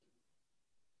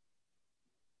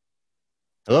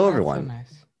Hello, Oh, that's so everyone.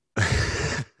 nice.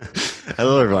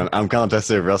 Hello, everyone. I'm Colin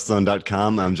Tester of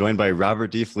WrestleZone.com. I'm joined by Robert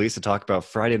D. Felice to talk about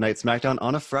Friday Night SmackDown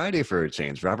on a Friday for a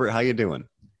change. Robert, how you doing?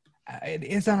 It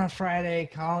is on a Friday,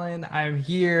 Colin. I'm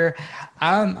here.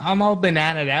 I'm all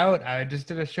bananaed out. I just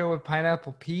did a show with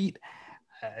Pineapple Pete.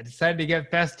 I decided to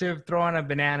get festive, throw on a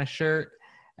banana shirt,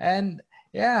 and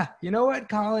yeah, you know what,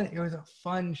 Colin? It was a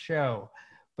fun show.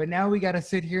 But now we got to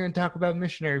sit here and talk about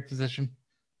missionary position.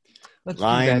 Let's do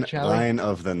Line that, shall we? line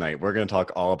of the night. We're going to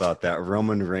talk all about that.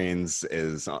 Roman Reigns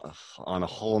is on a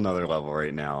whole nother level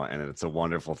right now, and it's a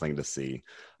wonderful thing to see.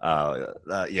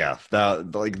 Yeah,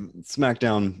 that like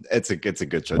SmackDown. It's a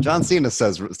good show. John Cena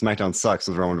says SmackDown sucks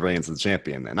with Roman Reigns as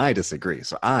champion, and I disagree.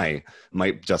 So I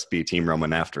might just be Team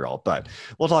Roman after all. But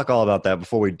we'll talk all about that.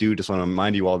 Before we do, just want to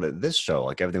remind you all that this show,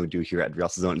 like everything we do here at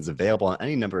WrestleZone, is available on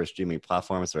any number of streaming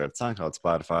platforms. So we have SoundCloud,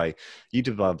 Spotify,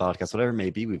 YouTube podcast, whatever it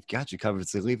may be. We've got you covered.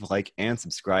 So leave a like and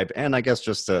subscribe. And I guess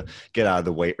just to get out of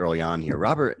the way early on here,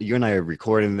 Robert, you and I are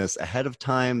recording this ahead of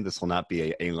time. This will not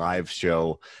be a live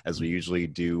show as we usually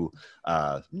do.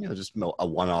 Just a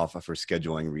one-off for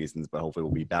scheduling reasons, but hopefully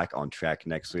we'll be back on track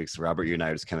next week. So Robert, you and I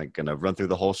are just kind of going to run through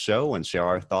the whole show and share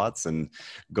our thoughts and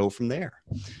go from there.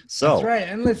 That's So right.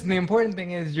 And listen, the important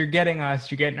thing is you're getting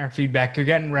us, you're getting our feedback, you're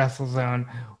getting WrestleZone,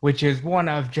 which is one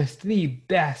of just the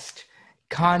best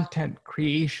content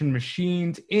creation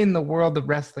machines in the world of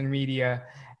wrestling media.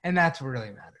 And that's what really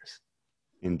matters.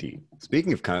 indeed.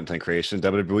 Speaking of content creation,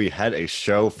 WWE had a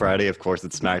show Friday. Of course,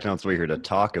 it's SmackDown, so we're here to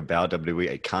talk about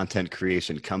WWE, a content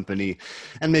creation company.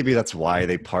 And maybe that's why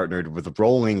they partnered with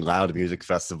Rolling Loud Music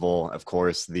Festival. Of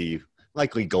course, the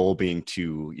likely goal being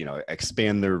to,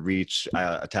 expand their reach,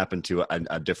 tap into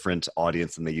a different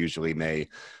audience than they usually may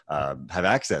have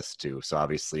access to. So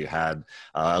obviously you had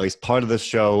at least part of the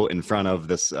show in front of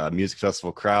this music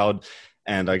festival crowd.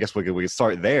 And I guess we could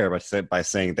start there by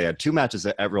saying they had two matches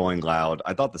at Rolling Loud.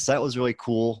 I thought the set was really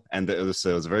cool, and it was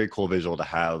a very cool visual to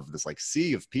have this like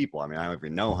sea of people. I mean, I don't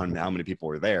even know how many people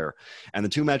were there. And the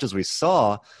two matches we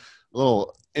saw, a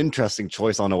little interesting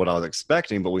choice. I don't know what I was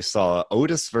expecting, but we saw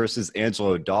Otis versus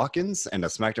Angelo Dawkins and a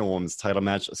SmackDown Women's title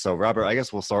match. So, Robert, I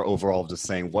guess we'll start overall just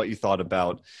saying what you thought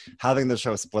about having the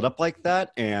show split up like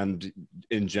that, and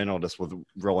in general, just with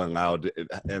Rolling Loud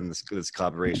and this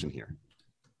collaboration here.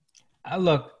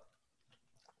 Look,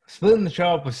 splitting the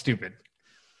show up was stupid.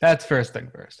 That's first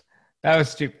thing first. That was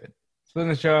stupid. Splitting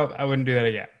the show up, I wouldn't do that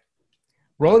again.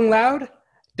 Rolling Loud,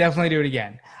 definitely do it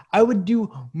again. I would do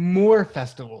more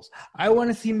festivals. I want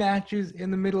to see matches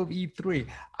in the middle of E3.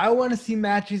 I want to see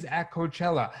matches at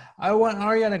Coachella. I want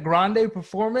Ariana Grande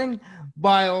performing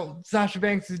while Sasha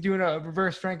Banks is doing a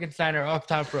reverse Frankensteiner off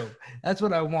top rope. That's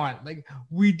what I want. Like,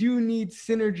 we do need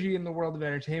synergy in the world of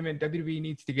entertainment. WWE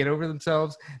needs to get over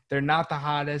themselves. They're not the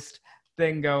hottest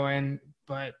thing going,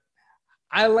 but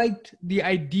I liked the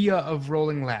idea of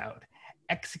Rolling Loud.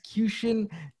 Execution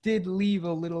did leave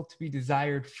a little to be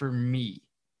desired for me,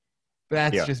 but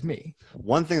that's Yeah. just me.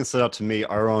 One thing that stood out to me,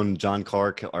 our own John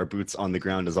Clark, our boots on the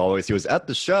ground as always, he was at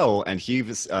the show and he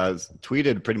was,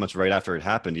 tweeted pretty much right after it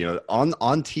happened.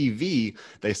 On TV,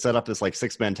 they set up this like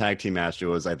six-man tag team match. It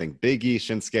was, I think, Big E,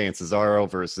 Shinsuke, and Cesaro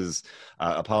versus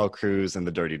Apollo Crews and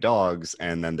the Dirty Dogs.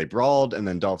 And then they brawled, and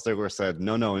then Dolph Ziggler said,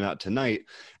 no, not tonight.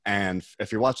 And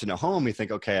if you're watching at home, you think,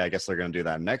 okay, I guess they're going to do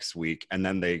that next week. And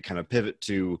then they kind of pivot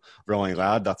to Rolling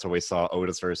Loud. That's where we saw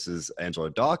Otis versus Angelo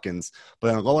Dawkins.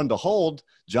 But then lo and behold,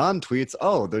 John tweets,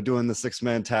 oh, they're doing the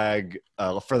six-man tag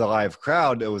for the live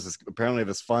crowd. It was apparently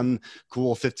this fun,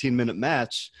 cool 15-minute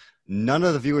match. None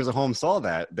of the viewers at home saw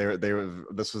that.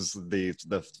 This was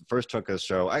the first chunk of the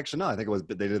show. Actually, no, I think it was.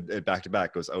 They did it back to back.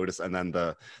 It was Otis and then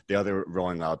the other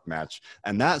Rolling Loud match,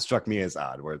 and that struck me as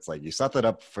odd. Where it's like you set that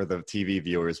up for the TV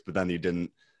viewers, but then you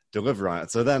didn't deliver on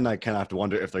it. So then I kind of have to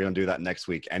wonder if they're going to do that next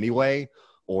week anyway,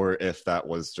 or if that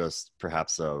was just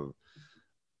perhaps a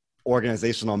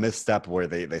organizational misstep where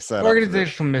they set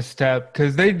Organizational misstep,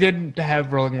 because they didn't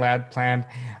have Rolling Loud planned.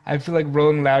 I feel like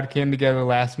Rolling Loud came together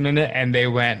last minute and they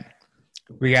went,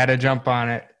 we got to jump on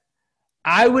it.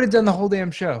 I would have done the whole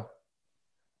damn show.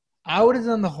 I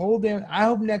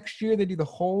hope next year they do the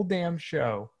whole damn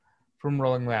show from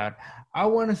Rolling Loud. I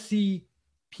want to see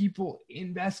people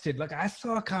invested. Like, I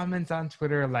saw comments on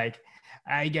Twitter like,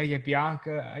 you got to get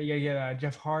Bianca, you got to get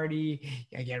Jeff Hardy, you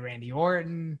got to get Randy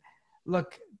Orton.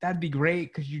 Look, that'd be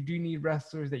great because you do need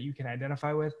wrestlers that you can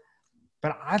identify with.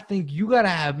 But I think you got to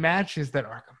have matches that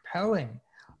are compelling.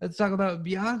 Let's talk about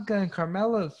Bianca and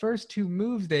Carmella. The first two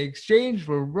moves they exchanged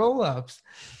were roll-ups.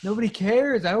 Nobody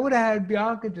cares. I would have had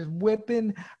Bianca just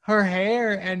whipping her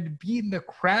hair and beating the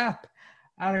crap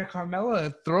out of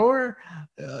Carmella, throw her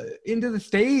into the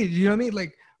stage. You know what I mean?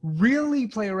 Like, really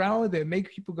play around with it, make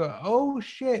people go, oh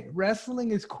shit,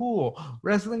 wrestling is cool,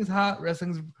 wrestling's hot,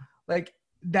 wrestling's like,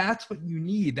 that's what you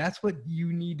need. That's what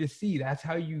you need to see. That's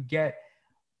how you get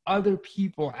other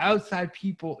people, outside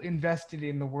people, invested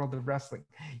in the world of wrestling.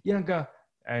 You don't go,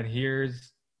 and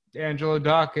here's Angelo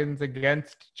Dawkins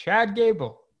against Chad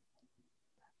Gable.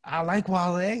 I like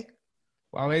Wale.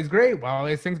 Wale's great.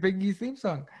 Wale sings Big E's theme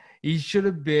song. He should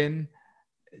have been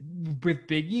with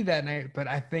Big E that night, but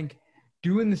I think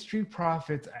doing the Street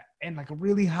Profits and like a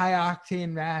really high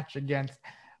octane match against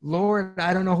Lord,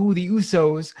 I don't know who, the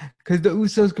Usos, because the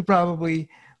Usos could probably,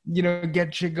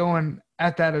 get shit going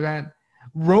at that event.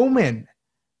 Roman.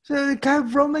 So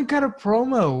Roman kind of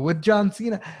promo with John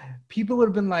Cena. People would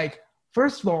have been like,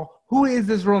 first of all, who is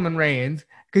this Roman Reigns?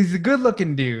 Because he's a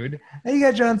good-looking dude. And you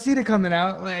got John Cena coming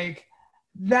out. Like,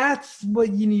 that's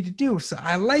what you need to do. So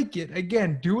I like it.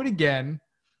 Again, do it again.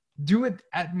 Do it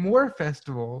at more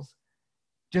festivals.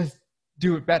 Just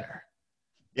do it better.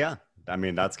 Yeah. I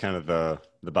mean, that's kind of the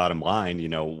bottom line,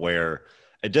 where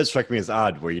it did strike me as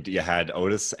odd where you had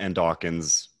Otis and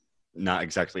Dawkins, not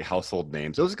exactly household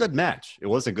names. It was a good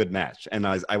match. And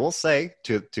I will say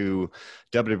to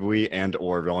WWE and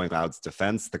or Rolling Loud's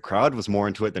defense, the crowd was more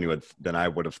into it than I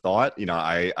would have thought.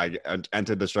 I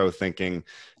entered the show thinking,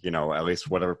 at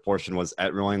least whatever portion was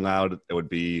at Rolling Loud, it would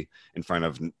be in front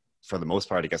of, for the most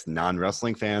part, I guess,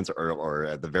 non-wrestling fans or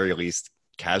at the very least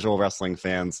casual wrestling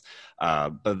fans.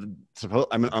 But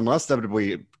unless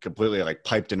WWE completely like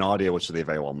piped in audio, which they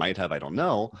very well might have, I don't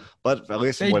know. But at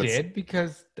least they did,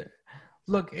 because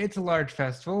look, it's a large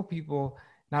festival. People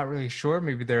not really sure.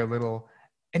 Maybe they're a little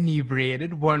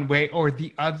inebriated one way or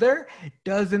the other.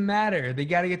 Doesn't matter. They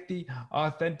got to get the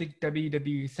authentic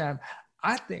WWE sound.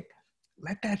 I think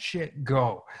let that shit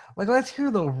go. Like, let's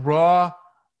hear the raw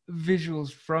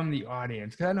visuals from the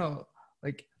audience. Because I know,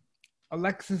 like,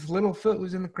 Alexis Littlefoot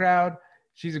was in the crowd.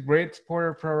 She's a great supporter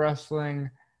of pro wrestling.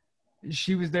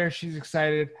 She was there. She's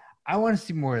excited. I want to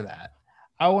see more of that.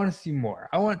 I want to see more.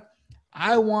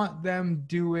 I want them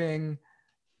doing,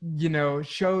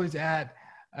 shows at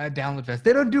Download Fest.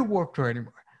 They don't do Warped Tour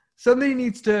anymore. Somebody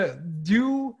needs to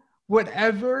do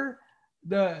whatever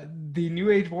the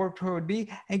New Age Warped Tour would be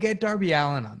and get Darby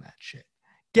Allin on that shit.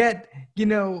 Get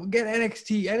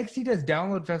NXT. NXT does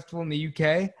Download Festival in the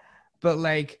UK, but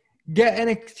like, get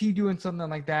NXT doing something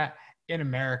like that in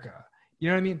America. You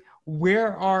know what I mean?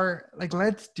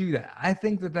 Let's do that. I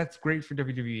think that's great for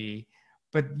WWE,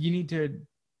 but you need to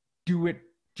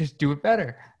just do it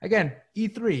better. Again,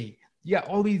 E3, you got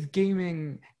all these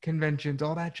gaming conventions,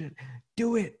 all that shit.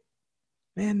 Do it,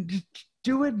 man. Just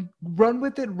do it. Run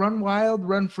with it. Run wild.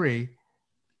 Run free.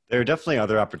 There are definitely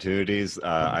other opportunities.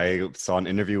 I saw an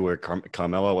interview where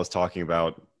Carmella was talking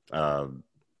about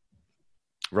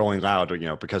Rolling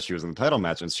Loud, because she was in the title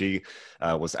match, and she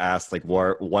was asked like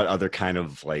what other kind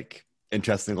of like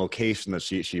interesting location that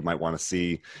she might want to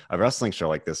see a wrestling show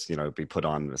like this, be put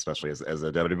on, especially as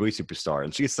a WWE superstar.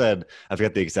 And she said, I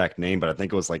forget the exact name, but I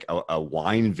think it was like a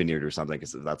wine vineyard or something,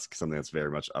 because that's something that's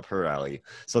very much up her alley.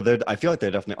 So I feel like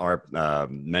there definitely are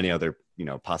many other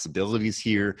possibilities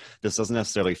here. This doesn't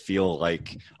necessarily feel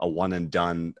like a one and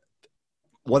done.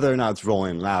 Whether or not it's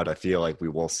Rolling Loud, I feel like we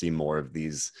will see more of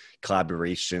these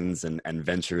collaborations and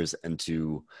ventures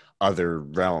into other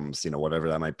realms, whatever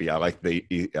that might be. I like the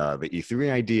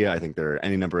E3 idea. I think there are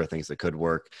any number of things that could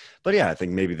work. But yeah, I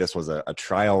think maybe this was a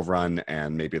trial run,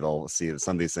 and maybe they'll see that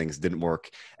some of these things didn't work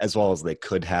as well as they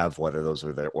could have, whether those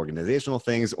were their organizational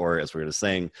things or, as we were just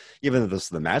saying, even if this is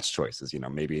the match choices,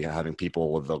 maybe having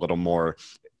people with a little more,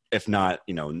 if not,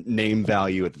 name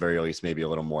value, at the very least, maybe a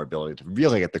little more ability to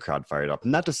really get the crowd fired up.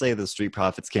 Not to say the Street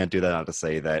Profits can't do that, not to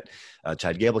say that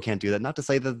Chad Gable can't do that, not to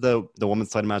say that the women's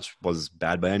title match was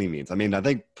bad by any means. I mean, I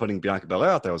think putting Bianca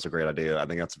Belair out there was a great idea. I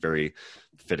think that's a very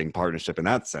fitting partnership in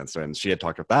that sense. And she had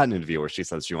talked about that in an interview where she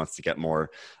says she wants to get more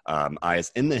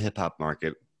eyes in the hip-hop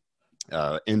market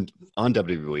on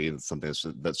WWE. It's something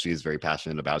that she's very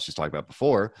passionate about. She's talked about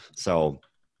before. So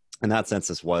in that sense,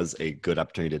 this was a good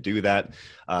opportunity to do that.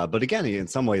 But again, in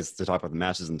some ways, to talk about the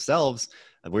matches themselves,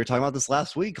 we were talking about this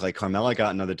last week. Like, Carmella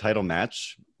got another title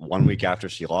match 1 week after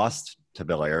she lost to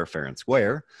Belair fair and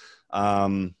square.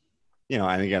 And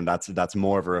again, that's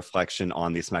more of a reflection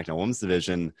on the SmackDown Women's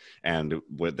division, and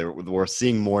we're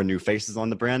seeing more new faces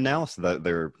on the brand now, so that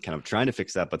they're kind of trying to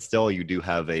fix that. But still, you do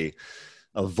have a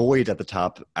void at the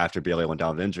top after Bayley went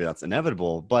down with injury. That's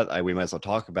inevitable, but we might as well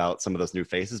talk about some of those new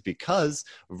faces because,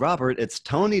 Robert, it's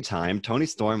Toni time. Toni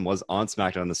Storm was on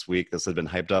SmackDown this week. This had been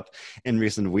hyped up in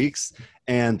recent weeks,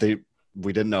 and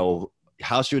we didn't know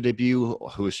how she would debut,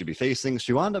 who she would be facing.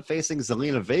 She wound up facing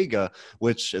Zelina Vega,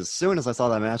 which as soon as I saw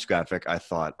that match graphic, I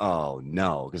thought, oh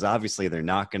no, because obviously they're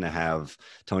not going to have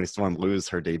Toni Storm lose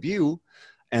her debut.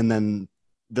 And then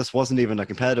this wasn't even a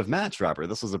competitive match, Robert.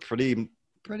 This was a pretty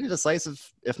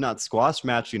decisive, if not squash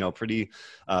match, pretty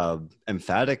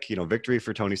emphatic, victory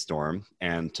for Toni Storm.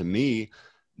 And to me,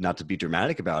 not to be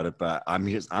dramatic about it, but I'm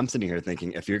sitting here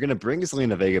thinking, if you're going to bring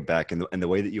Zelina Vega back in the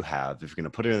way that you have, if you're going to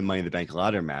put her in the Money in the Bank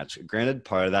ladder match, granted,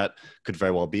 part of that could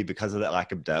very well be because of that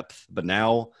lack of depth, but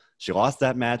now she lost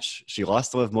that match. She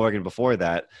lost to Liv Morgan before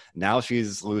that. Now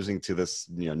she's losing to this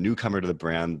newcomer to the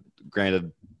brand.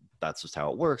 Granted, that's just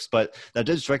how it works, but that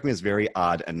did strike me as very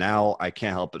odd, and now I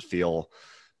can't help but feel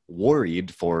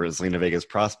worried for Zelina Vega's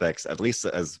prospects, at least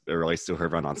as it relates to her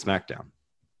run on SmackDown.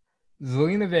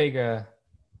 Zelina Vega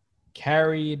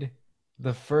carried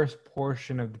the first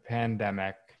portion of the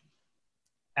pandemic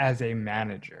as a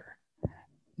manager.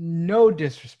 No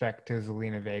disrespect to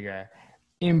Zelina Vega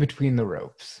in between the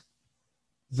ropes.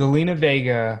 Zelina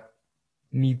Vega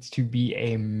needs to be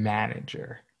a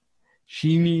manager.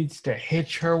 She needs to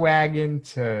hitch her wagon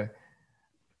to,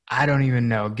 I don't even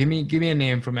know. Give me a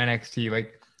name from NXT,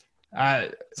 like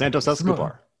Santos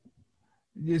Escobar.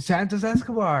 Santos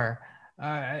Escobar.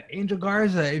 Angel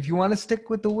Garza. If you want to stick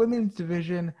with the women's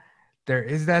division, there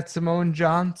is that Simone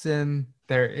Johnson.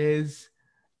 There is,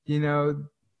 there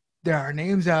are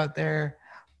names out there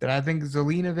that I think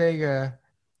Zelina Vega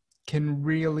can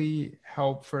really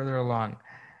help further along.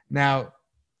 Now,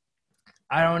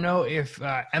 I don't know if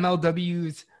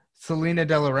MLW's Selena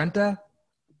De La Renta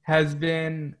has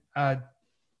been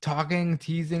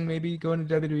teasing maybe going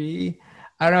to WWE.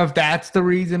 I don't know if that's the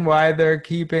reason why they're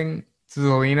keeping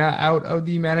Zelina out of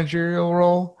the managerial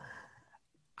role.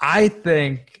 I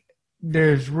think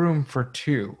there's room for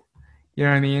two. You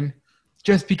know what I mean?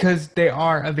 Just because they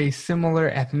are of a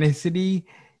similar ethnicity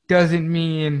doesn't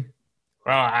mean,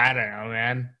 well, I don't know,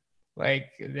 man. Like,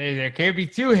 there can't be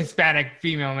two Hispanic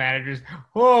female managers.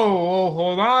 Whoa,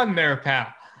 hold on there, pal.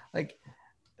 Like,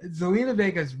 Zelina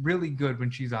Vega's really good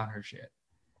when she's on her shit.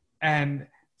 And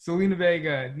Zelina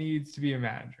Vega needs to be a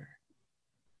manager.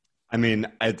 I mean,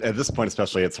 at this point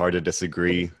especially, it's hard to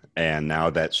disagree. And now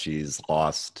that she's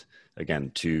lost,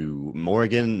 again, to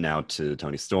Morgan, now to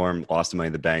Toni Storm, lost to Money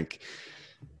in the Bank,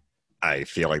 I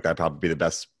feel like that'd probably be the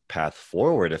best path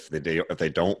forward if they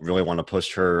don't really want to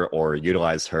push her or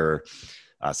utilize her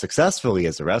successfully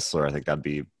as a wrestler. I think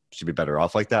she'd be better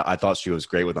off like that. I thought she was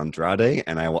great with Andrade,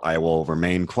 and I will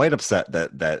remain quite upset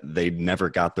that they never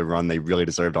got the run they really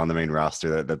deserved on the main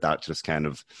roster, that just kind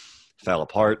of fell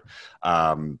apart.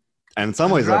 And in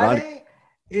some ways, Andrade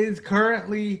is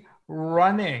currently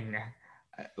running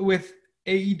with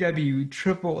AEW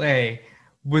AAA,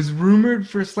 was rumored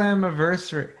for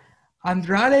Slammiversary.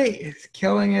 Andrade is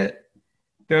killing it.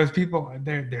 Those people,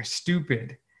 they're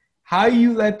stupid. How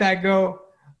you let that go?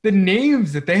 The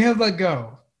names that they have let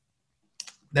go,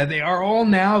 that they are all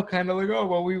now kind of like, oh,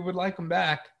 well, we would like them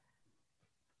back.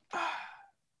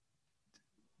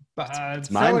 But it's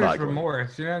seller's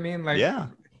remorse, you know what I mean? Like, yeah.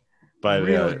 But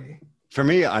really, for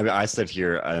me, I sit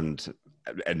here and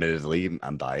admittedly,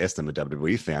 I'm biased. I'm a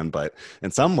WWE fan, but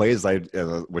in some ways,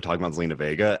 we're talking about Zelina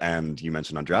Vega, and you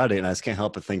mentioned Andrade, and I just can't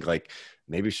help but think like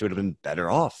maybe she would have been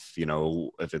better off,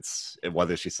 if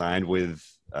whether she signed with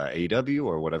AEW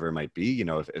or whatever it might be,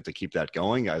 if to keep that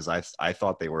going, as I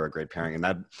thought they were a great pairing, and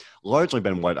that largely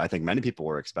been what I think many people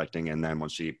were expecting. And then when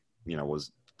she,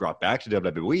 was brought back to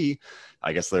WWE,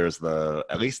 I guess there's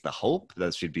at least the hope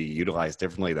that she'd be utilized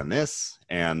differently than this.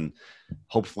 And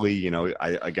hopefully,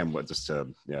 just to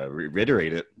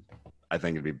reiterate it, I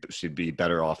think she'd be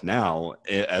better off now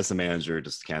as a manager,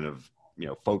 just kind of,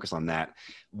 focus on that.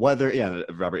 Whether,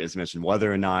 Robert has mentioned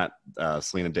whether or not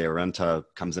Selena De La Renta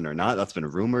comes in or not, that's been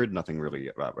rumored, nothing really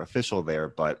official there,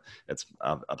 but it's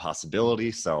a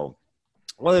possibility. So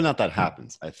whether or not that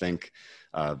happens, I think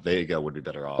Vega would be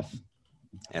better off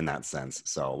in that sense.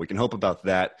 So we can hope about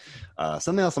that.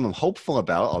 Something else I'm hopeful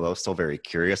about, although still very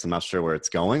curious, I'm not sure where it's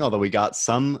going, although we got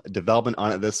some development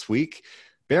on it this week.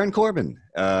 Baron Corbin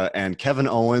and Kevin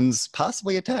Owens,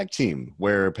 possibly a tag team,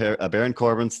 where Baron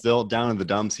Corbin's still down in the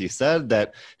dumps. He said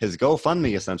that his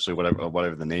GoFundMe, essentially,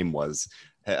 whatever the name was,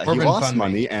 he lost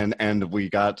money, and we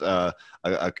got a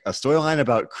storyline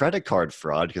about credit card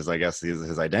fraud, because I guess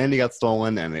his identity got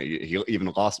stolen, and he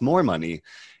even lost more money.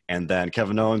 And then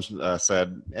Kevin Owens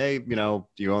said, hey, you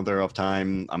won't there off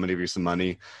time, I'm going to give you some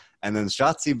money. And then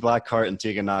Shotzi Blackheart and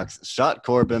Tegan Nox shot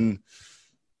Corbin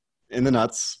in the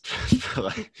nuts.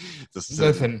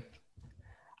 Listen,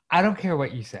 I don't care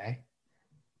what you say.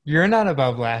 You're not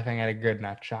above laughing at a good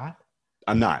nut shot.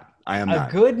 I'm not. I am not.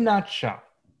 A good nut shot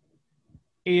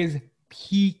is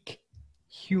peak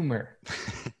humor.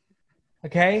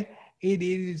 Okay, it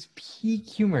is peak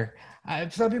humor.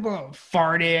 Some people are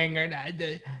farting or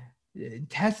the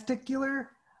testicular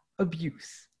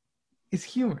abuse is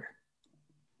humor,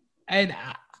 and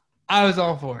I was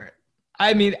all for it.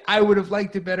 I mean, I would have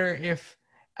liked it better if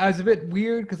I was a bit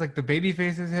weird because like the baby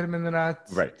faces hit him in the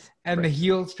nuts, Right. and the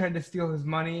heels tried to steal his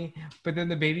money, but then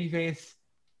the baby face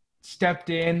stepped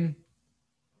in,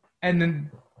 and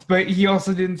then but he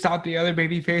also didn't stop the other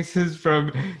baby faces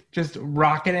from just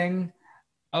rocketing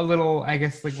a little, I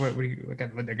guess, like what do you like a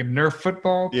Nerf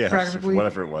football, Yeah, practically,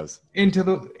 whatever it was. into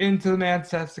the man's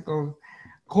testicles.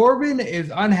 Corbin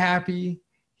is unhappy.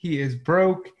 He is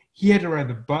broke. He had to ride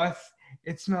the bus.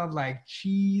 It smelled like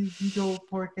cheese. He told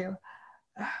poor Kayla.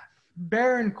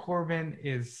 Baron Corbin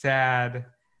is sad.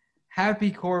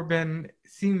 Happy Corbin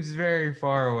seems very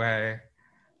far away,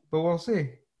 but we'll see.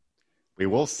 We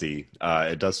will see.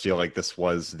 It does feel like this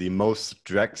was the most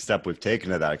direct step we've taken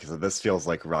to that, because this feels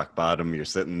like rock bottom. You're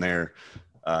sitting there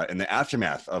in the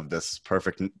aftermath of this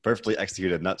perfectly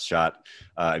executed nut shot,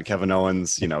 and Kevin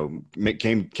Owens, came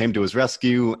to his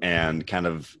rescue, and kind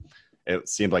of it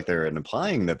seemed like they're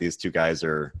implying that these two guys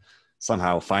are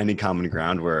somehow finding common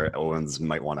ground where Owens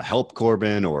might want to help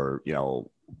Corbin, or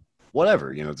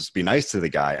whatever, just be nice to the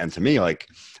guy. And to me, like,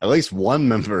 at least one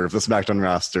member of the SmackDown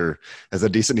roster is a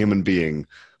decent human being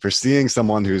for seeing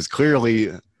someone who's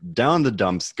clearly down the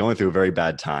dumps, going through a very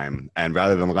bad time, and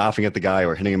rather than laughing at the guy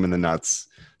or hitting him in the nuts,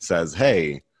 says,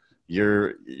 hey,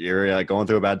 you're going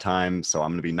through a bad time, so I'm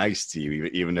going to be nice to you,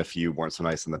 even if you weren't so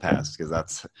nice in the past, because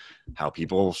that's how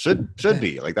people should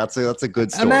be. Like, that's a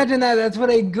good story. Imagine that's what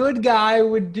a good guy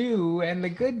would do, and the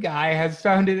good guy has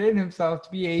found it in himself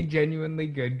to be a genuinely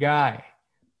good guy.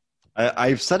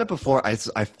 I've said it before. I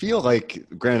feel like,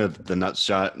 granted, the nut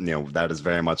shot, that is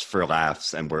very much for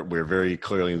laughs, and we're very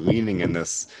clearly leaning in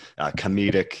this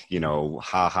comedic,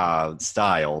 ha-ha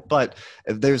style. But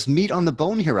there's meat on the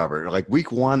bone here, Robert. Like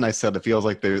week one, I said it feels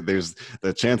like there's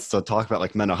the chance to talk about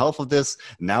like mental health of this.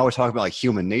 Now we're talking about like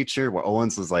human nature, where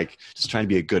Owens was like just trying to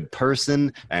be a good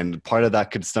person, and part of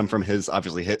that could stem from his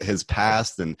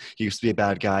past, and he used to be a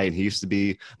bad guy, and he used to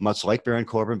be much like Baron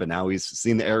Corbin, but now he's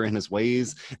seen the error in his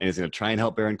ways, and he's going to try and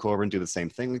help Baron Corbin do the same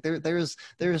thing. Like there's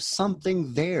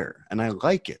something there, and I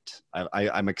like it.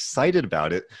 I'm excited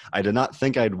about it. I did not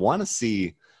think I'd want to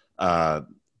see,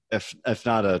 if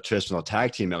not a traditional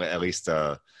tag team, at least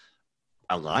a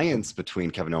alliance between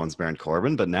Kevin Owens and Baron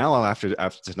Corbin. But now after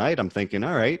tonight, I'm thinking,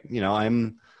 all right,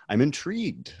 I'm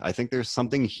intrigued. I think there's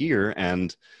something here,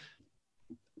 and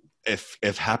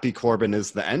if Happy Corbin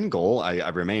is the end goal, I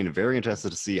remain very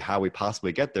interested to see how we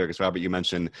possibly get there. Because Robert, you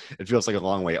mentioned it feels like a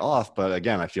long way off, but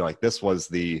again, I feel like this was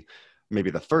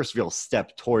maybe the first real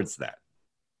step towards that.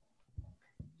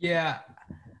 Yeah,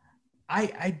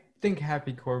 I think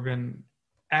Happy Corbin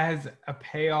as a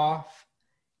payoff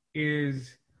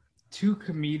is too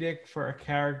comedic for a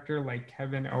character like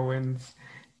Kevin Owens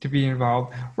to be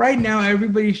involved. Right now,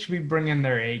 everybody should be bringing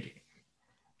their A game,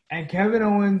 and Kevin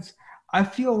Owens, I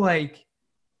feel like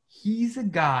he's a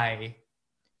guy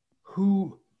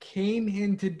who came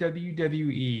into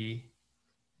WWE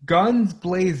guns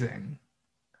blazing,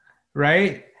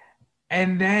 right?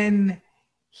 And then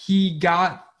he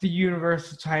got the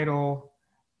Universal title.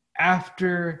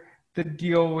 After the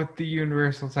deal with the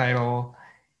Universal title,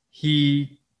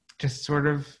 he just sort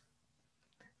of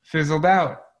fizzled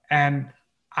out. And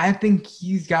I think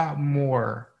he's got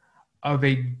more of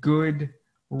a good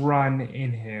run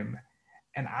in him.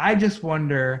 And I just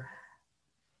wonder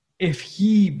if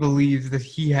he believes that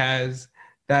he has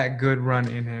that good run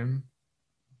in him.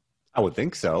 I would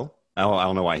think so. I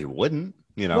don't know why he wouldn't.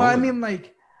 Well, I mean,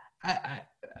 like, I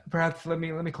perhaps let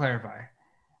me clarify.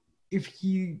 If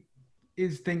he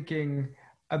is thinking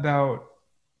about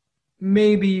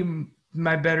maybe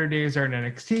my better days are in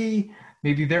NXT,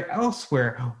 maybe they're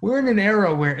elsewhere. We're in an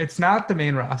era where it's not the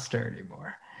main roster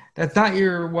anymore. That's not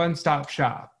your one-stop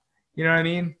shop. You know what I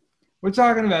mean? We're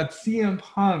talking about CM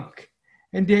Punk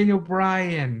and Daniel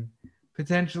Bryan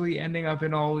potentially ending up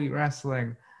in All Elite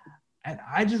Wrestling. And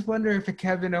I just wonder if a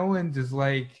Kevin Owens is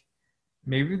like,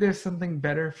 maybe there's something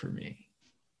better for me.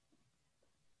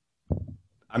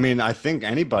 I mean, I think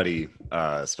anybody,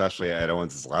 especially at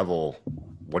Owens' level,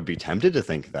 would be tempted to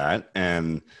think that.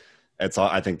 And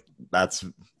I think that's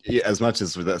as much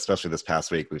as, especially this past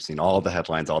week, we've seen all the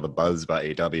headlines, all the buzz about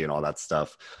AEW and all that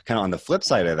stuff. Kind of on the flip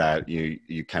side of that,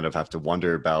 you kind of have to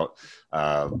wonder about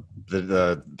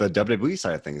the WWE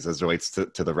side of things as it relates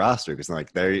to the roster, because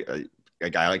like a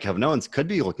guy like Kevin Owens could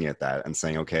be looking at that and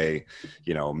saying, okay,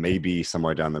 maybe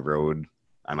somewhere down the road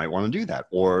I might want to do that.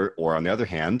 Or on the other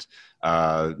hand,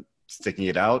 sticking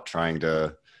it out, trying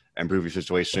to improve your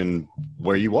situation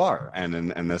where you are. And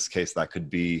in this case, that could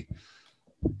be,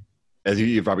 as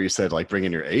you Robert, you said, like bring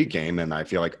in your A game, and I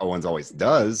feel like Owens always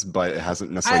does, but it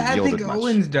hasn't necessarily I yielded think much.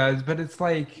 Owens does, but it's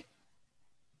like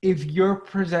if you're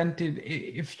presented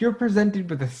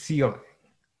with a ceiling,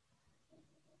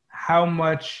 how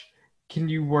much can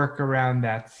you work around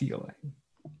that ceiling?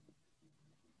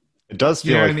 It does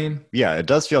You feel know what I like, mean? yeah, it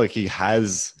does feel like he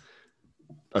has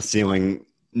a ceiling,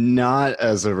 not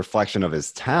as a reflection of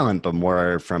his talent, but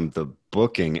more from the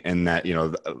booking. In that,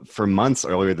 for months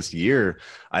earlier this year,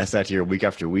 I sat here week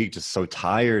after week, just so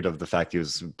tired of the fact he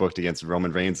was booked against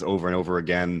Roman Reigns over and over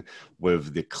again,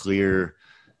 with the clear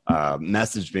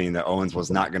message being that Owens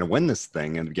was not going to win this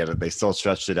thing. And yet they still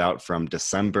stretched it out from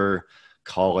December,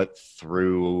 call it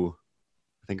through,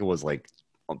 I think it was like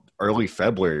early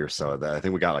February or so. That I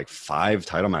think we got like 5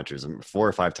 title matches, 4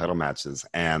 or 5 title matches.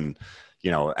 And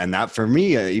and that for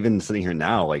me, even sitting here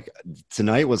now, like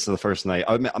tonight was the first night,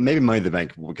 maybe Money in the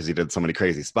Bank because he did so many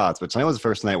crazy spots, but tonight was the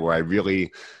first night where I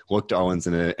really looked at Owens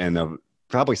and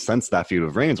probably since that feud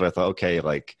with Reigns, where I thought, okay,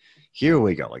 like here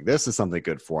we go. Like this is something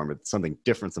good for him. It's something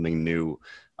different, something new.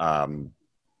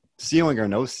 Ceiling or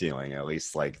no ceiling, at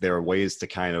least, like there are ways to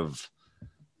kind of,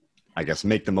 I guess,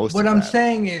 make the most What of I'm that.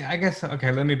 saying is, I guess,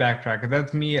 okay, let me backtrack, because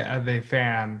that's me as a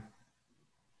fan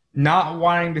not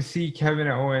wanting to see Kevin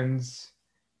Owens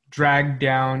dragged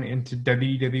down into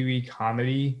WWE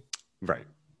comedy. Right.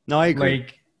 No, I agree.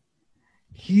 Like,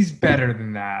 he's better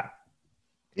than that.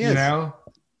 He you is. know?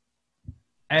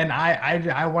 And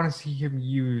I want to see him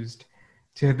used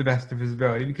to the best of his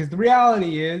ability, because the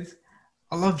reality is,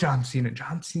 I love John Cena.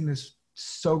 John Cena's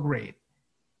so great.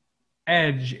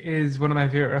 Edge is one of my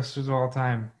favorite wrestlers of all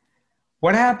time.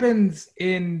 What happens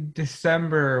in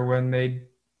December when they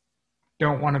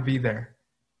don't want to be there?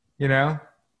 You know?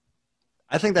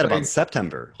 I think that about Like,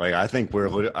 September. Like I think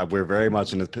we're very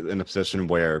much in a position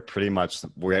where pretty much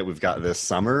we've got this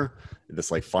summer, this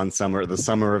like fun summer, the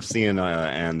summer of Cena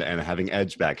and having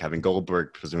Edge back, having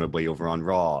Goldberg presumably over on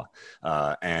Raw,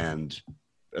 and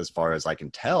as far as I can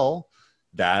tell,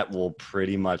 that will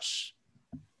pretty much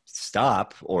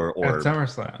stop or at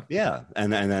SummerSlam. yeah,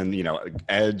 and then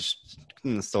Edge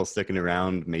still sticking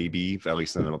around, maybe at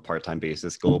least on a part-time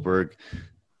basis. Goldberg,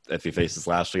 if he faces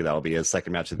Lashley, that'll be his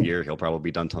second match of the year. He'll probably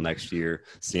be done till next year.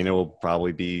 Cena will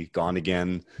probably be gone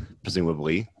again,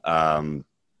 presumably.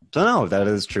 So no, that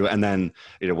is true. And then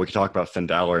we can talk about Finn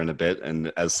Balor in a bit,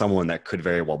 and as someone that could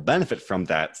very well benefit from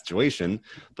that situation.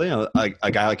 But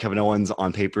a guy like Kevin Owens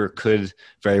on paper could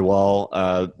very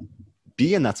well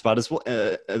be in that spot as well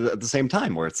at the same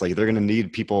time, where it's like they're going to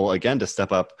need people again to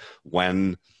step up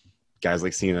when guys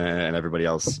like Cena and everybody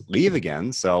else leave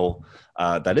again. So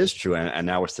that is true. And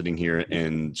now we're sitting here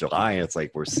in July, and it's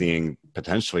like we're seeing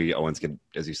potentially Owens get,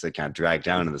 as you said, kind of dragged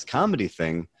down in this comedy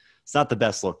thing. It's not the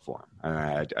best look for him.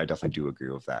 And I definitely do agree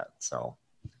with that. So,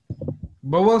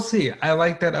 But we'll see. I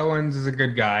like that Owens is a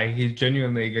good guy. He's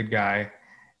genuinely a good guy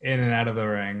in and out of the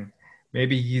ring.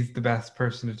 Maybe he's the best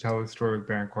person to tell the story with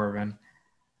Baron Corbin.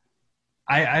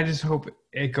 I just hope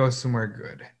it goes somewhere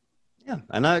good. yeah,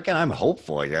 and I'm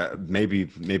hopeful. Yeah, maybe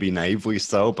naively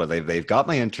so, but they've got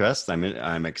my interest.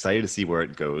 I'm excited to see where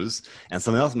it goes. And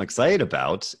something else I'm excited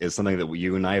about is something that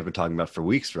you and I have been talking about for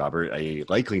weeks, Robert. A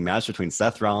likely match between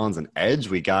Seth Rollins and Edge.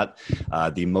 We got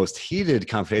the most heated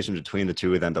confrontation between the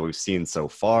two of them that we've seen so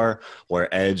far,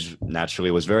 where Edge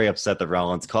naturally was very upset that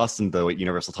Rollins cost him the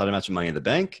Universal title match at Money in the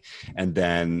Bank, and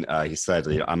then he said,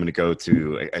 "I'm going to go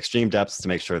to extreme depths to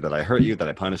make sure that I hurt you, that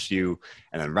I punish you."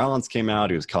 And then Rollins came out.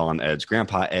 He was calling Edge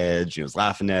Grandpa Edge. He was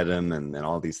laughing at him and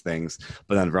all these things.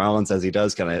 But then Rollins, as he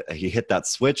does, he hit that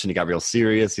switch and he got real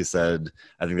serious. He said,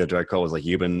 I think the direct quote was like,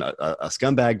 "You've been a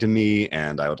scumbag to me,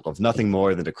 and I would love nothing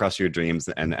more than to crush your dreams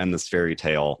and end this fairy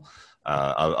tale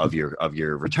of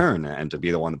your return, and to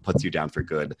be the one that puts you down for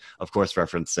good." Of course,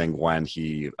 referencing when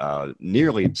he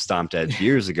nearly stomped Edge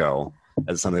years ago,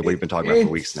 as something we've been talking about for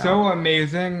weeks now. It's so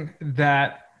amazing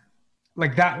that,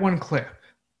 like, that one clip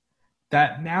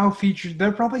that now features,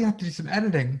 they'll probably have to do some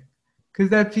editing, because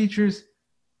that features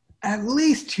at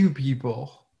least 2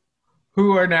 people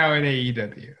who are now in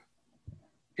AEW,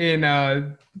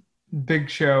 in Big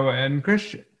Show and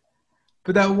Christian.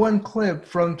 But that one clip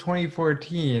from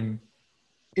 2014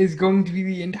 is going to be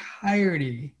the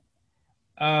entirety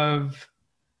of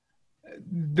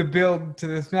the build to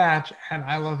this match, and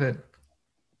I love it,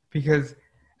 because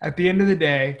at the end of the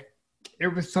day,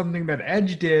 it was something that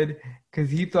Edge did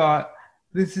because he thought,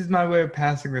 this is my way of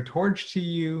passing the torch to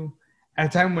you at a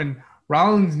time when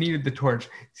Rollins needed the torch.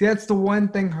 See, that's the one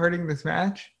thing hurting this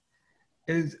match,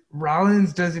 is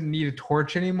Rollins doesn't need a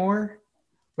torch anymore.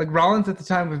 Like Rollins at the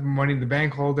time was Money in the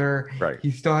Bank holder. Right.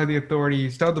 He still had the authority. He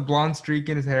still had the blonde streak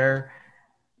in his hair.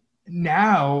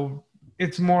 Now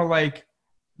it's more like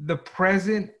the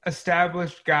present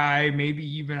established guy, maybe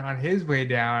even on his way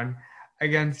down,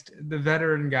 against the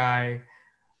veteran guy.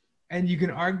 And you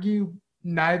can argue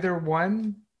neither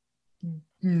one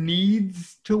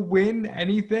needs to win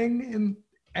anything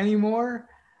anymore,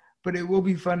 but it will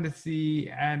be fun to see.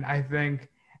 And I think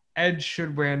Edge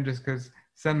should win just because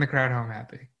send the crowd home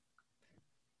happy.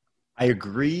 I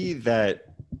agree that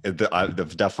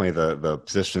definitely the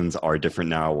positions are different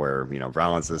now where,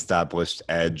 Rollins is established,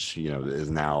 Edge, is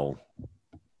now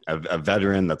a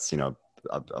veteran that's,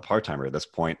 a part-timer at this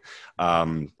point.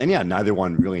 And yeah, neither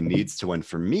one really needs to win.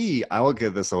 For me, I will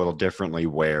get this a little differently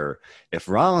where if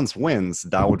Rollins wins,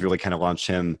 that would really kind of launch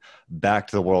him back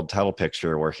to the world title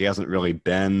picture where he hasn't really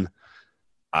been,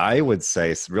 I would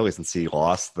say, really since he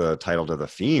lost the title to The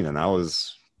Fiend. And that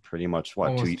was pretty much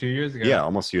almost 2 years ago. Yeah,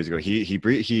 almost 2 years ago.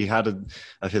 He had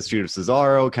a history of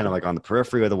Cesaro, kind of like on the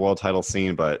periphery of the world title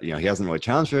scene, but he hasn't really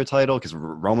challenged for a title because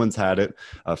Roman's had it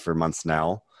for months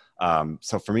now.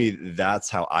 So for me, that's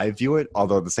how I view it.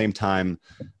 Although at the same time,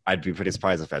 I'd be pretty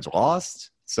surprised if Edge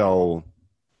lost. So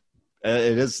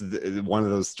it is one of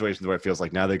those situations where it feels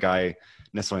like neither guy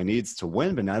necessarily needs to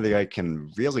win, but neither guy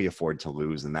can really afford to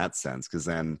lose in that sense. Because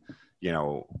then,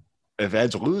 if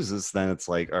Edge loses, then it's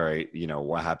like, all right,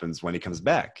 what happens when he comes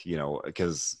back?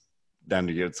 Because then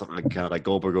it's kind of like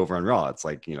Goldberg over on Raw. It's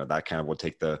like, that kind of will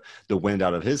take the wind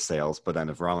out of his sails. But then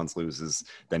if Rollins loses,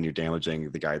 then you're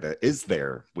damaging the guy that is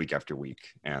there week after week.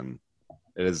 And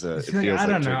it is it feels I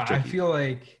don't like know. tricky. I feel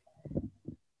like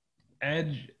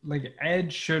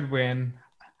Edge should win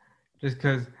just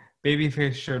because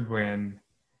babyface should win.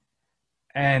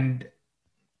 And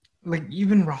like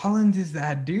even Rollins is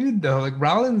that dude though. Like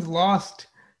Rollins lost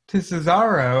to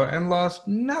Cesaro and lost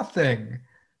nothing.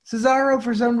 Cesaro,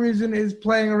 for some reason, is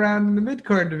playing around in the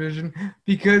mid-card division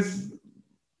because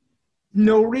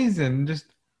no reason. Just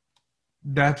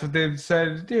that's what they've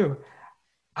decided to do.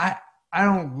 I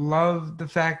don't love the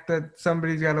fact that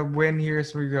somebody's got to win here,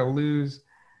 somebody's got to lose.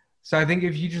 So I think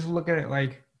if you just look at it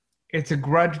like it's a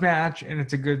grudge match and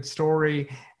it's a good story,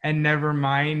 and never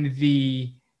mind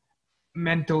the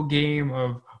mental game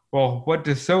of, well, what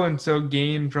does so-and-so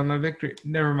gain from the victory?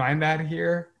 Never mind that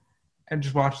here, and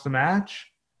just watch the match.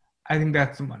 I think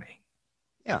that's the money.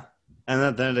 Yeah. And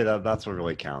at the end of the day, that's what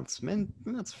really counts. I mean,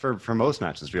 that's for most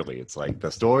matches, really. It's like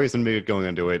the story's going to be good going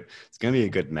into it. It's going to be a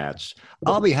good match.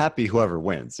 I'll be happy whoever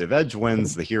wins. If Edge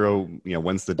wins, the hero,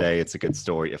 wins the day, it's a good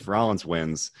story. If Rollins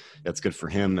wins, it's good for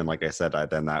him. And like I said,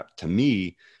 then that, to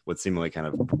me, would seemingly kind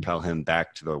of propel him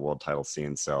back to the world title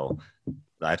scene. So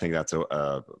I think that's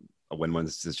a win-win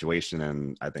situation.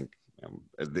 And I think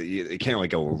it can't really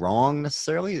go wrong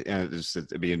necessarily, and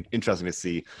it'd be interesting to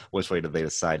see which way do they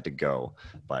decide to go.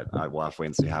 But we'll have to wait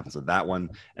and see what happens with that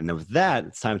one. And then with that,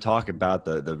 it's time to talk about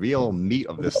the real meat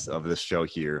of this show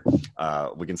here.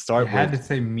 We can start. You had to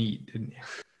say meat, didn't you?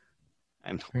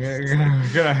 And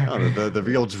the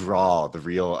real draw, the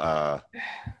real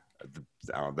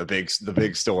the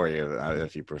big story,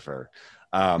 if you prefer.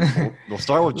 We'll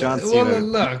start with John Cena.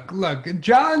 Well, look,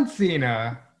 John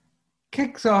Cena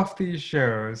kicks off these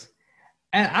shows,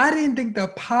 and I didn't think the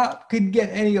pop could get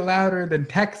any louder than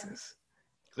Texas.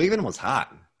 Cleveland was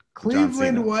hot.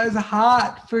 Cleveland was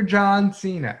hot for John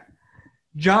Cena.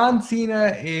 John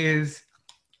Cena is,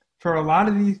 for a lot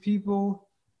of these people,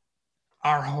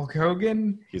 our Hulk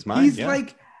Hogan. He's mine. He's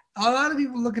like, a lot of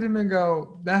people look at him and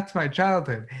go, that's my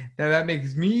childhood. Now that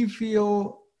makes me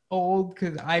feel old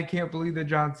because I can't believe that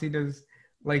John Cena's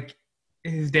like,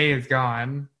 his day is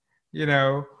gone,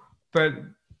 but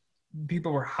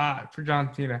people were hot for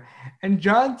John Cena. And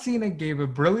John Cena gave a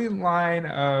brilliant line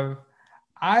of,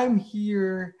 I'm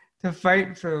here to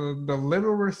fight for the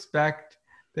little respect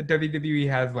that WWE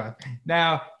has left.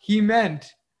 Now, he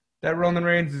meant that Roman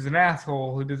Reigns is an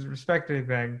asshole who doesn't respect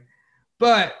anything.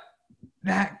 But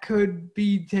that could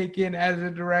be taken as a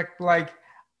direct, like,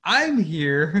 I'm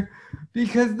here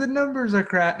because the numbers are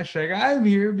crashing. I'm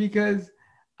here because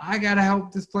I got to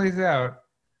help this place out.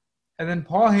 And then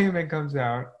Paul Heyman comes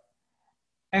out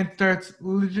and starts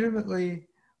legitimately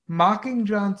mocking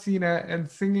John Cena and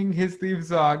singing his theme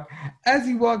song as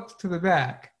he walks to the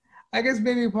back. I guess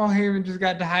maybe Paul Heyman just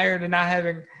got tired of not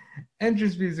having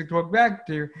entrance music to walk back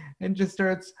to and just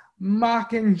starts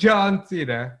mocking John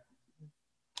Cena.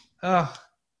 Ugh.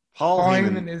 Paul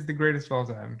Heyman is the greatest of all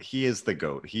time. He is the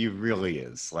GOAT. He really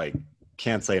is. Like,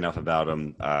 can't say enough about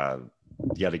him.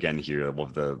 Yet again here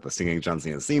with the singing John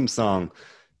Cena's theme song.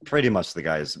 Pretty much the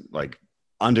guy's like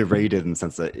underrated in the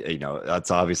sense that,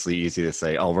 that's obviously easy to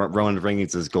say, oh, Roman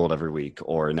Reigns is gold every week,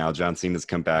 or now John Cena's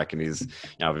come back and he's,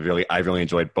 I really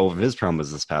enjoyed both of his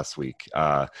promos this past week.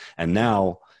 And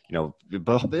now,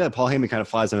 but yeah, Paul Heyman kind of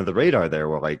flies under the radar there.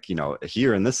 Where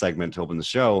here in this segment to open the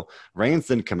show, Reigns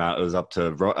didn't come out. It was up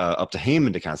to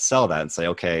Heyman to kind of sell that and say,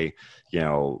 okay,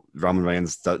 Roman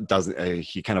Reigns doesn't.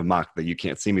 He kind of mocked the "you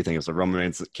can't see me" thing. So Roman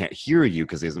Reigns can't hear you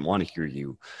because he doesn't want to hear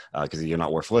you because you're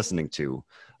not worth listening to.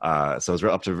 So it was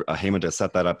up to Heyman to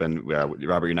set that up. And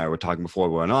Robert, you and I were talking before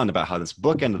we went on about how this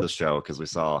book ended the show because we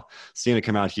saw Cena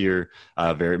come out here,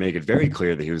 make it very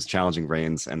clear that he was challenging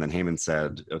Reigns. And then Heyman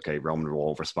said, okay, Roman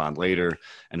will respond later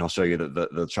and he'll show you that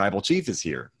the tribal chief is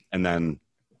here. And then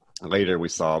later we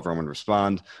saw Roman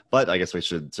respond, but I guess we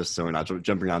should, just so we're not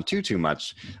jumping on too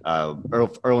much.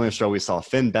 Early in the show, we saw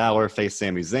Finn Balor face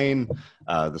Sami Zayn.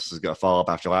 This was a follow-up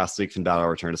after last week. Finn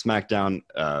Balor returned to SmackDown,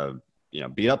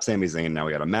 beat up Sami Zayn. Now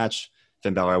we got a match.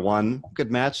 Finn Balor won.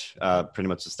 Good match. Pretty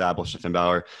much established Finn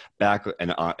Balor back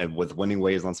and with winning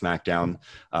ways on SmackDown.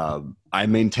 I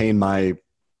maintain my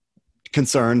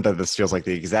concerned that this feels like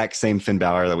the exact same Finn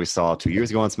Balor that we saw 2 years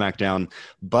ago on SmackDown.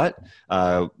 But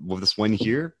with this win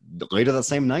here, later that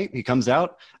same night, he comes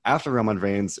out after Roman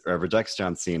Reigns rejects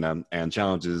John Cena and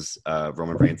challenges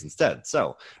Roman Reigns instead.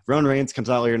 So Roman Reigns comes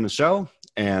out later in the show,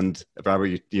 and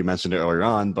Robert, you mentioned it earlier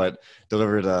on, but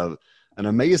delivered an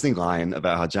amazing line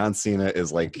about how John Cena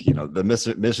is like,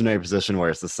 the missionary position where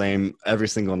it's the same every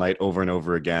single night over and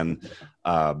over again.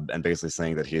 And basically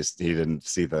saying that he didn't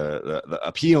see the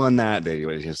appeal in that. He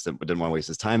just didn't want to waste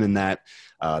his time in that.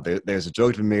 There's a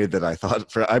joke to be made that I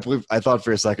thought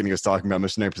for a second he was talking about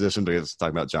missionary position, but he was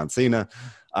talking about John Cena.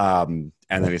 And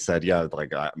then he said,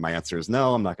 my answer is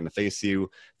no, I'm not going to face you.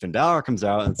 Finn Balor comes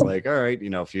out and it's like, all right,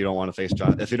 if you don't want to face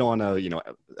John, if you don't want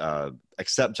to,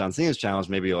 accept John Cena's challenge,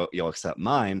 maybe you'll accept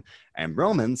mine. And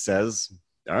Roman says,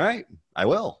 all right, I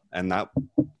will. And that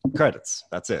credits.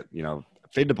 That's it.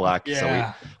 Fade to black.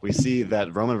 Yeah. So we see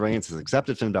that Roman Reigns has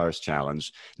accepted Finn Balor's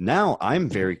challenge. Now I'm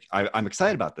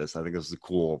excited about this. I think this is a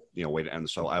cool, way to end the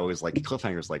show. I always like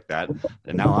cliffhangers like that.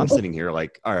 And now I'm sitting here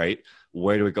like, all right,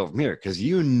 where do we go from here? Because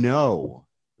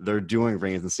they're doing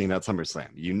Reigns and Cena at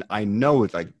SummerSlam. I know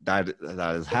like that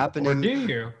is happening. Or do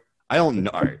you? I don't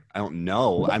know. All right, I don't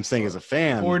know. I'm saying as a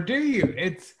fan. Or do you?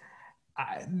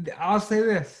 I'll say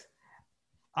this.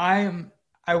 I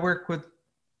work with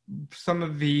some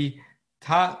of the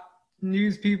top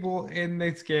news people in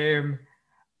this game.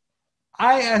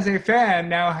 I, as a fan,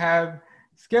 now have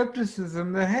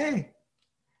skepticism that, hey,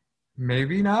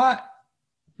 maybe not.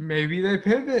 Maybe they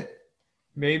pivot.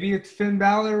 Maybe it's Finn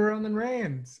Balor, Roman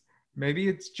Reigns. Maybe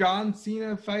it's John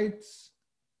Cena fights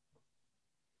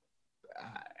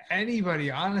anybody,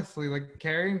 honestly, like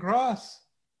Karrion Kross.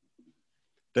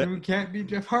 We can't beat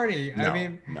Jeff Hardy.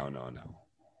 No, no.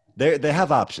 They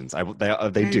have options.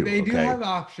 They do. They do have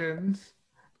options.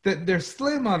 They're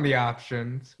slim on the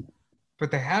options,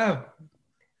 but they have.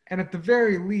 And at the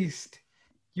very least,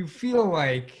 you feel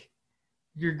like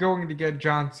you're going to get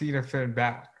John Cena, Finn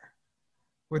Balor,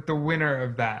 with the winner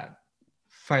of that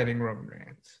fighting Roman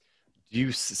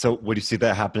Reigns. So would you see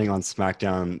that happening on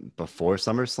SmackDown before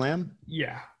SummerSlam?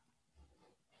 Yeah.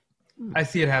 I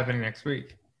see it happening next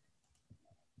week.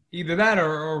 Either that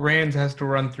or Reigns has to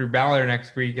run through Balor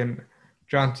next week and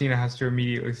John Cena has to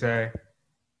immediately say,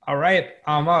 all right,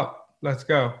 I'm up. Let's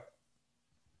go.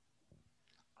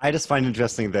 I just find it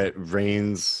interesting that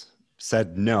Reigns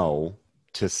said no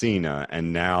to Cena,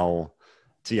 and now,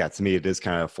 to me, it is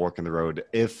kind of a fork in the road.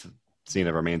 If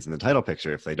Cena remains in the title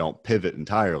picture, if they don't pivot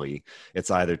entirely,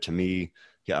 it's either, to me,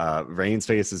 Reigns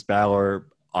faces Balor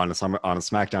on a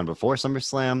SmackDown before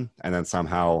SummerSlam, and then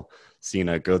somehow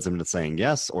Cena goads him into saying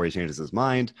yes, or he changes his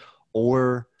mind,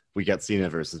 or we get Cena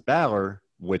versus Balor,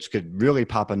 which could really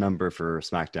pop a number for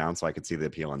SmackDown, so I could see the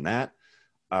appeal in that.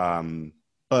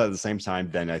 But at the same time,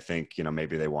 then I think,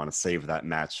 maybe they want to save that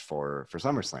match for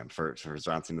SummerSlam, for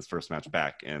John Cena's first match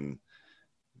back in,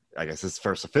 I guess, his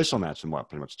first official match in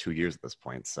pretty much 2 years at this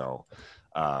point. So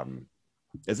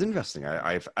it's interesting.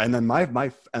 And then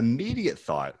my immediate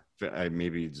thought,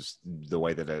 maybe just the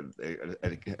way that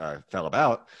it fell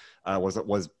about,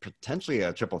 was potentially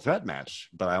a triple threat match,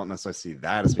 but I don't necessarily see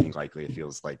that as being likely. It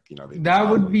feels like, that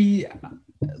would be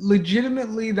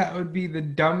legitimately, that would be the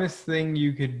dumbest thing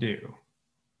you could do,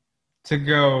 to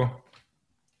go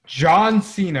John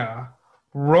Cena,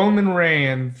 Roman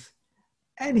Reigns,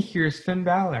 and here's Finn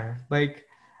Balor. Like,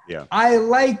 yeah, I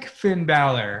like Finn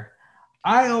Balor.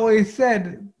 I always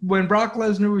said when Brock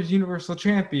Lesnar was Universal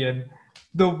Champion,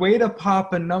 the way to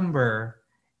pop a number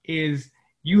is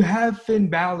you have Finn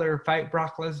Balor fight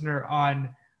Brock Lesnar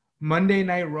on Monday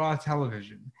Night Raw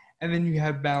television. and then you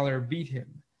have Balor beat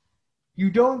him. You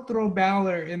don't throw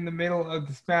Balor in the middle of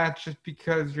this match just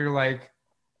because you're like,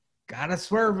 gotta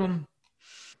swerve him.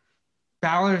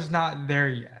 Balor's not there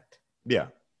yet. Yeah.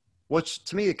 Which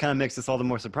to me, it kind of makes this all the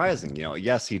more surprising.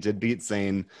 Yes, he did beat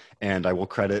Zayn, and I will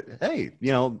credit, hey,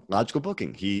 logical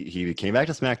booking. He came back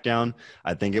to SmackDown.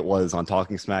 I think it was on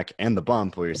Talking Smack and The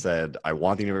Bump where he said, I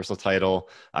want the Universal title.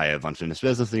 I have unfinished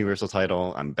business with the Universal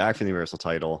title. I'm back for the Universal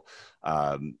title.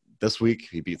 This week,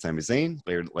 he beat Sami Zayn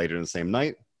later in the same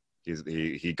night.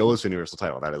 He goes for the Universal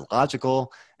title. That is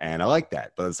logical, and I like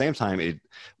that. But at the same time,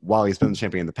 while he's been the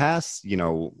champion in the past,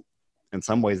 in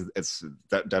some ways, it's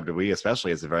WWE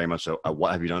especially is very much a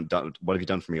what have you done? What have you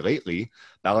done for me lately?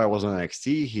 Balor was on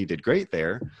NXT. He did great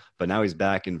there, but now he's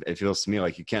back, and it feels to me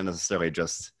like you can't necessarily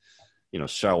just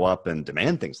show up and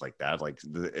demand things like that. Like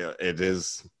it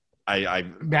is.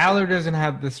 Balor doesn't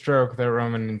have the stroke that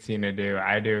Roman and Cena do.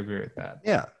 I do agree with that.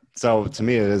 Yeah. So to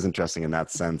me, it is interesting in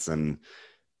that sense, and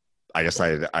I guess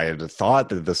I had thought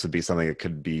that this would be something that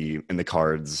could be in the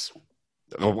cards.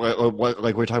 Like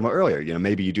we were talking about earlier,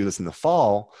 maybe you do this in the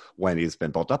fall when he's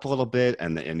been built up a little bit,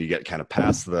 and you get kind of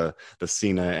past the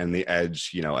Cena and the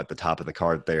Edge, at the top of the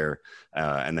card there,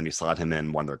 and then you slot him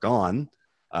in when they're gone.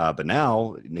 But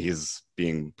now he's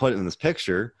being put in this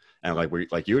picture, and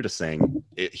like you were just saying,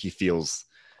 he feels,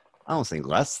 I don't think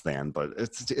less than, but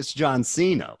it's John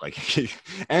Cena. Like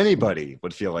anybody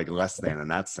would feel like less than in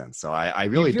that sense. So I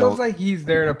really feels like he's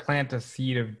there to plant a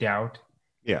seed of doubt.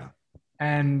 Yeah,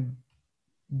 and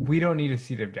we don't need a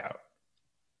seed of doubt.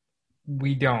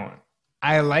 We don't.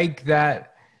 I like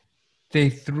that they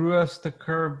threw us the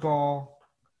curveball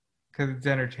because it's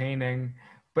entertaining.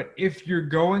 But if you're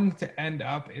going to end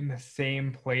up in the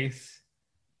same place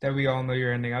that we all know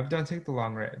you're ending up, don't take the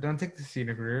long route. Don't take the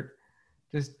Cena route.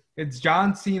 It's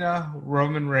John Cena,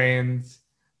 Roman Reigns,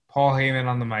 Paul Heyman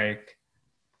on the mic.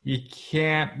 You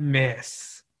can't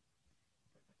miss.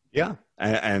 Yeah,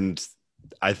 and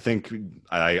I think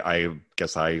I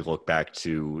guess I look back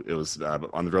to it was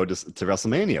on the road to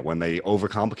WrestleMania when they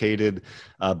overcomplicated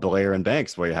Belair and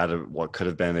Banks, where you had what could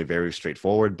have been a very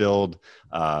straightforward build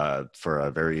for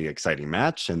a very exciting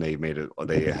match, and they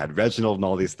had Reginald and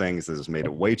all these things. They just made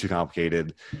it way too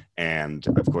complicated, and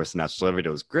of course the match delivered.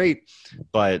 It was great,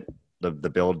 but the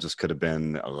build just could have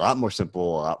been a lot more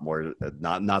simple, a lot more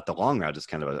not the long route, just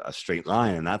kind of a straight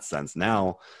line in that sense.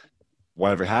 Now,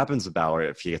 whatever happens with Balor,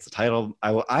 if he gets a title,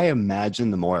 I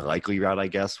imagine the more likely route, I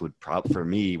guess, would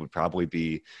probably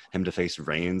be him to face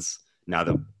Reigns. Now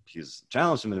that he's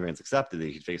challenged him and Reigns accepted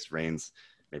it, he'd face Reigns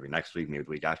maybe next week, maybe the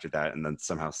week after that, and then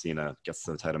somehow Cena gets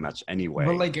to the title match anyway.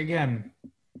 But again,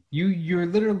 you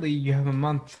have a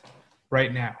month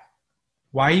right now.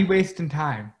 Why are you wasting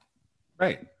time?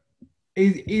 Right.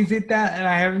 Is it that, and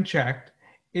I haven't checked,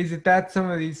 is it that some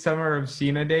of these Summer of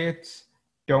Cena dates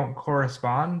don't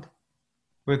correspond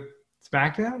with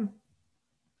SmackDown?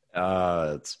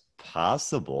 It's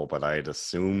possible, but I'd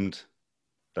assumed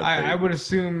that I would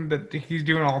assume that he's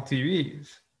doing all TVs.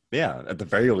 Yeah, at the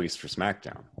very least for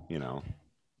SmackDown,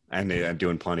 and they're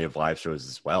doing plenty of live shows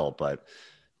as well. But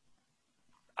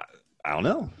I don't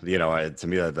know, to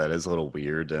me that is a little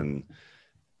weird, and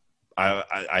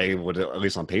I would, at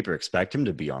least on paper, expect him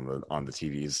to be on the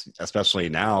TVs, especially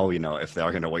now. If they are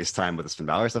going to waste time with this Finn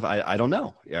Balor stuff, I don't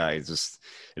know. Yeah, it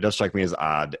does strike me as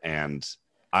odd, and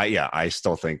I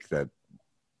still think that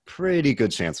pretty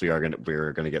good chance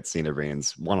we're gonna get Cena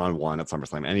Reigns one-on-one at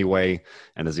SummerSlam anyway.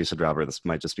 And as you said, Robert, this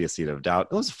might just be a seed of doubt.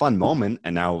 It was a fun moment,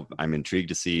 and now I'm intrigued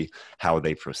to see how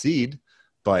they proceed.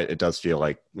 But it does feel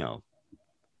like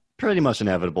pretty much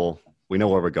inevitable. We know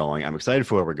where we're going. I'm excited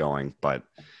for where we're going, but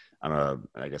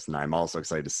I'm also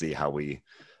excited to see how we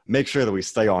make sure that we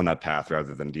stay on that path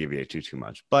rather than deviate too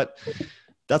much. But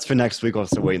that's for next week. We'll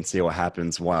have to wait and see what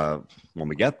happens when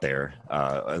we get there.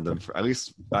 At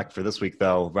least back for this week,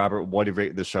 though, Robert, what do you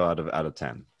rate the show out of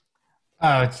 10?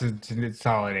 Oh, it's a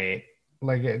solid 8.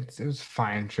 It was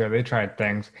fine. Sure, they tried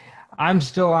things. I'm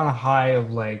still on a high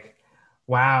of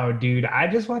wow, dude, I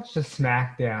just watched a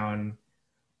SmackDown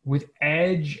with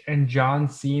Edge and John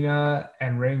Cena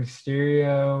and Rey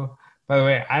Mysterio. By the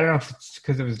way, I don't know if it's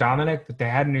because it was Dominic, but they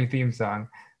had a new theme song.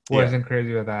 Wasn't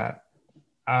crazy with that.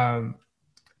 I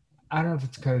don't know if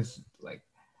it's because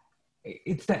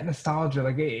it's that nostalgia.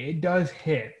 It does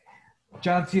hit.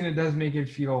 John Cena does make it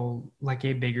feel like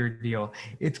a bigger deal.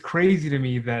 It's crazy to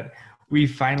me that we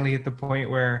finally hit the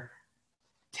point where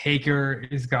Taker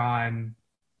is gone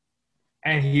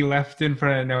and he left in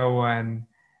front of no one.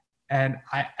 And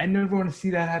I never want to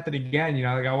see that happen again.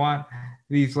 I want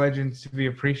these legends to be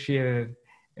appreciated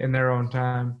in their own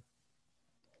time.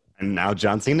 And now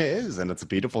John Cena is, and it's a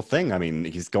beautiful thing. I mean,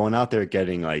 he's going out there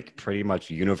getting like pretty much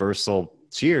universal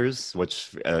cheers,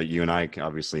 which you and I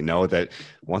obviously know that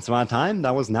once upon a time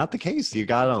that was not the case. You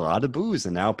got a lot of boos,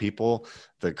 and now people,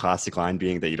 the classic line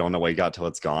being that you don't know what you got till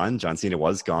it's gone. John Cena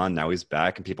was gone, now he's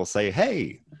back, and people say,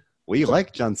 "Hey, we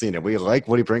like John Cena. We like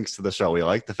what he brings to the show. We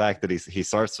like the fact that he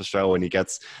starts the show and he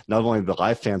gets not only the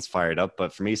live fans fired up,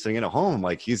 but for me sitting at home,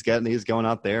 like he's going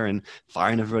out there and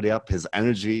firing everybody up. His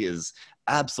energy is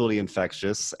absolutely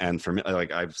infectious. And for me,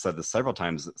 like I've said this several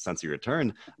times since he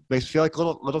returned, makes me feel like a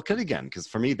little kid again. Because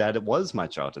for me, that it was my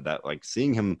childhood. That like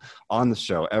seeing him on the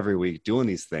show every week doing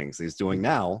these things he's doing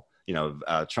now.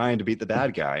 Trying to beat the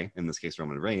bad guy, in this case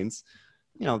Roman Reigns.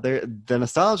 The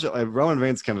nostalgia. Roman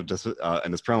Reigns kind of just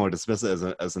in his promo dismiss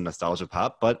it as a nostalgia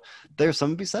pop, but there's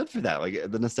something to be said for that. Like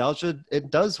the nostalgia,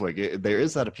 it does work. There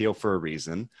is that appeal for a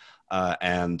reason,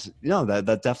 and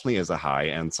that definitely is a high.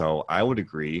 And so I would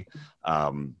agree.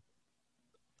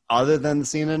 Other than the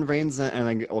Cena and Reigns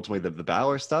and ultimately the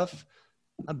Balor stuff,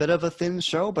 a bit of a thin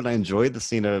show, but I enjoyed the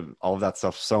Cena, all of that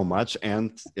stuff so much,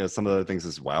 and some of the other things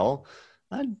as well.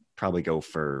 I'd probably go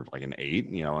for like an 8,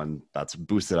 and that's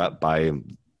boosted up by,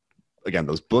 again,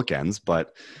 those bookends.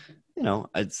 But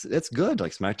it's good.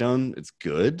 Like SmackDown, it's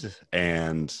good,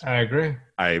 and I agree.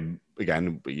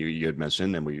 You had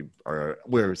mentioned, and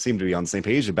we seem to be on the same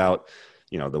page about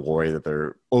the worry that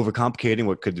they're overcomplicating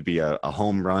what could be a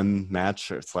home run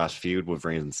match / feud with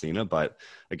Reigns and Cena. But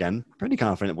again, pretty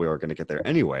confident we are going to get there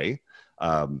anyway.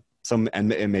 And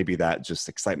maybe that just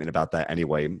excitement about that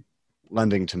anyway,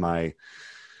 lending to my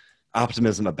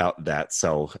optimism about that.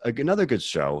 So another good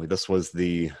show. This was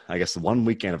the 1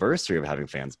 week anniversary of having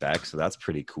fans back, so that's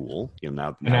pretty cool.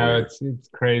 Now it's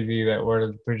crazy that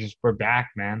we're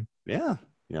back, man. Yeah,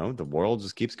 the world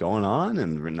just keeps going on,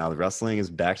 and now the wrestling is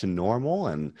back to normal,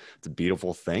 and it's a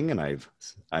beautiful thing. And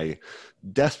I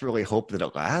desperately hope that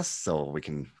it lasts, so we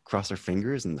can cross our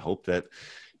fingers and hope that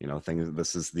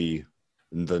this is the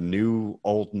new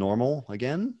old normal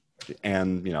again.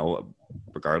 And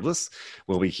regardless,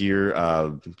 we'll be here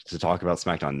to talk about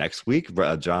SmackDown next week.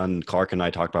 John Clark and I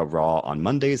talk about Raw on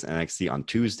Mondays and NXT on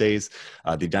Tuesdays.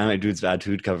 The Dynamite Dudes of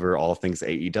Attitude cover all things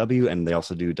AEW, and they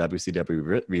also do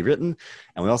WCW Rewritten.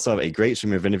 And we also have a great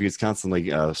stream of interviews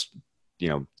constantly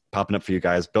popping up for you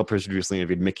guys. Bill Pritchard recently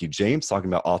interviewed Mickey James talking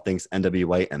about all things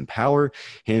NWA and Power.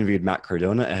 He interviewed Matt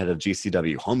Cardona ahead of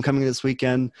GCW Homecoming this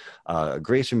weekend. A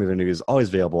great stream of interviews, always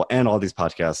available, and all these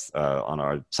podcasts on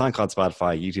our SoundCloud,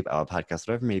 Spotify, YouTube, Apple Podcasts,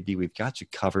 whatever it may be. We've got you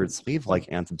covered. So leave, like,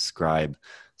 and subscribe.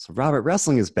 So Robert,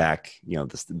 wrestling is back.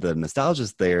 The nostalgia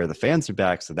is there. The fans are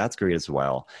back, so that's great as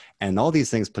well. And all these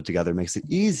things put together makes it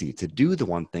easy to do the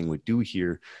one thing we do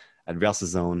here at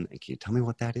WrestleZone. And can you tell me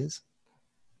what that is?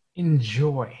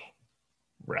 Enjoy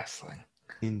wrestling.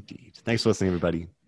 Indeed. Thanks for listening, everybody.